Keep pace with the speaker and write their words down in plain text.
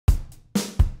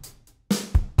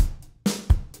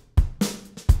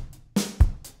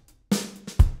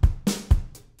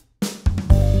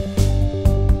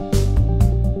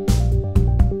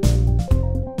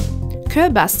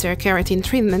Keratin Keratin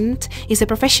treatment is a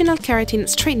professional keratin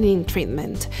straightening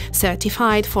treatment,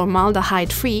 certified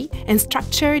formaldehyde-free and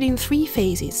structured in 3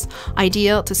 phases,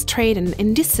 ideal to straighten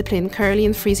and discipline curly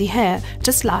and frizzy hair,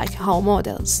 just like our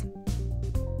models.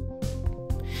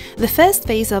 The first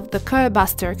phase of the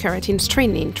Keratin Keratin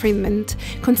straightening treatment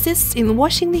consists in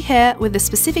washing the hair with the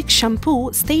specific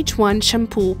shampoo Stage 1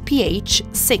 shampoo pH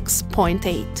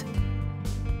 6.8.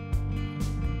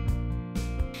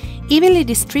 Evenly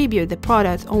distribute the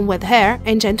product on wet hair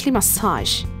and gently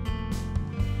massage.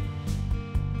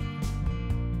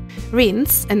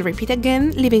 Rinse and repeat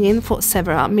again, leaving in for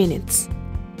several minutes.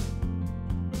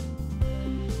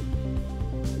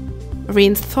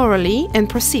 Rinse thoroughly and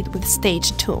proceed with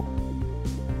Stage 2.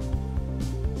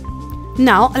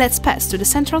 Now let's pass to the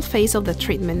central phase of the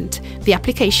treatment, the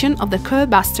application of the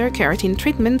Keratin Keratin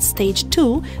treatment Stage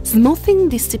 2 Smoothing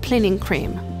Disciplining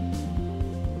Cream.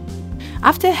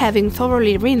 After having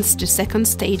thoroughly rinsed the second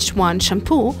Stage 1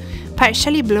 shampoo,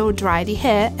 partially blow dry the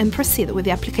hair and proceed with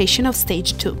the application of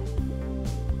Stage 2.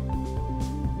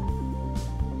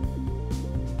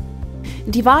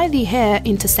 Divide the hair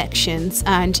into sections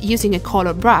and, using a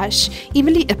color brush,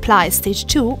 evenly apply Stage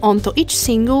 2 onto each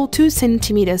single 2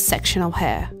 cm section of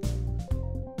hair.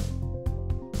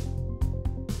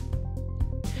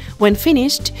 When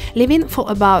finished, leave in for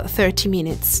about 30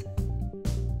 minutes.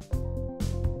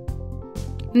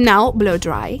 Now blow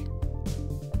dry.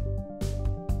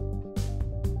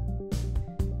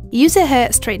 Use a hair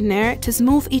straightener to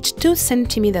smooth each 2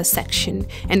 cm section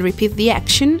and repeat the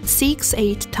action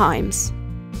 6-8 times.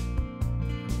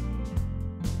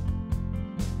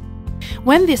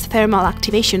 When this thermal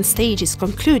activation stage is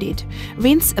concluded,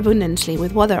 rinse abundantly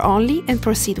with water only and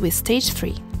proceed with Stage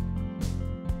 3.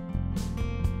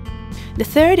 The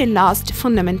third and last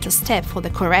fundamental step for the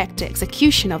correct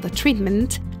execution of the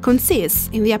treatment consists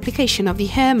in the application of the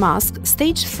hair mask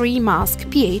Stage 3 mask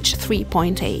pH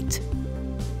 3.8.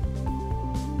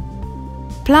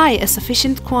 Apply a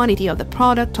sufficient quantity of the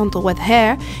product onto wet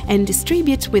hair and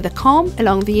distribute with a comb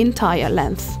along the entire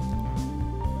length.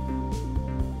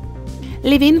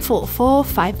 Leave in for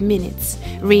 4-5 minutes,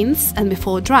 rinse and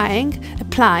before drying,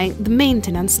 applying the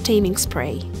maintenance taming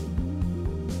spray.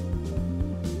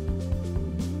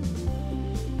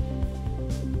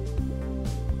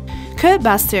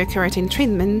 Keratin Keratin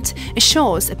treatment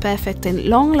assures a perfect and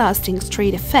long-lasting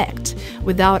straight effect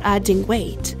without adding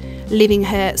weight, leaving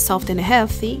hair soft and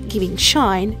healthy, giving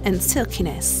shine and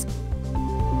silkiness.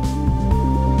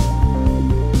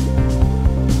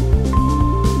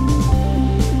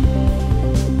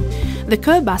 The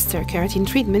Keratin Keratin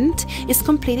treatment is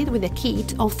completed with a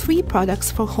kit of 3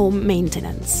 products for home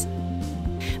maintenance.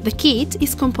 The kit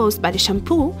is composed by the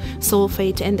shampoo,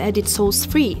 sulfate and added salts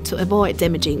free to avoid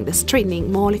damaging the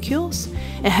straightening molecules,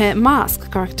 a hair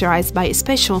mask characterized by a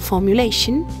special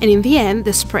formulation, and in the end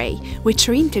the spray, which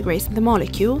reintegrates the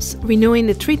molecules, renewing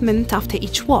the treatment after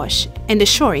each wash and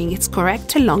assuring its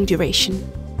correct and long duration.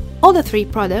 All the 3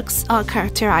 products are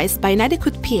characterized by an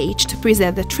adequate pH to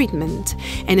preserve the treatment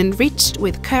and enriched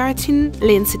with keratin,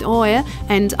 linseed oil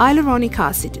and hyaluronic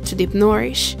acid to deep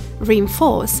nourish,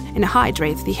 reinforce and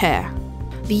hydrate the hair.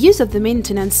 The use of the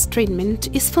maintenance treatment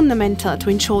is fundamental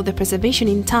to ensure the preservation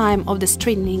in time of the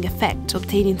straightening effect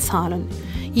obtained in salon.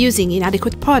 Using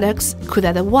inadequate products could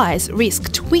otherwise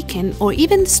risk to weaken or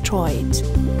even destroy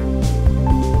it.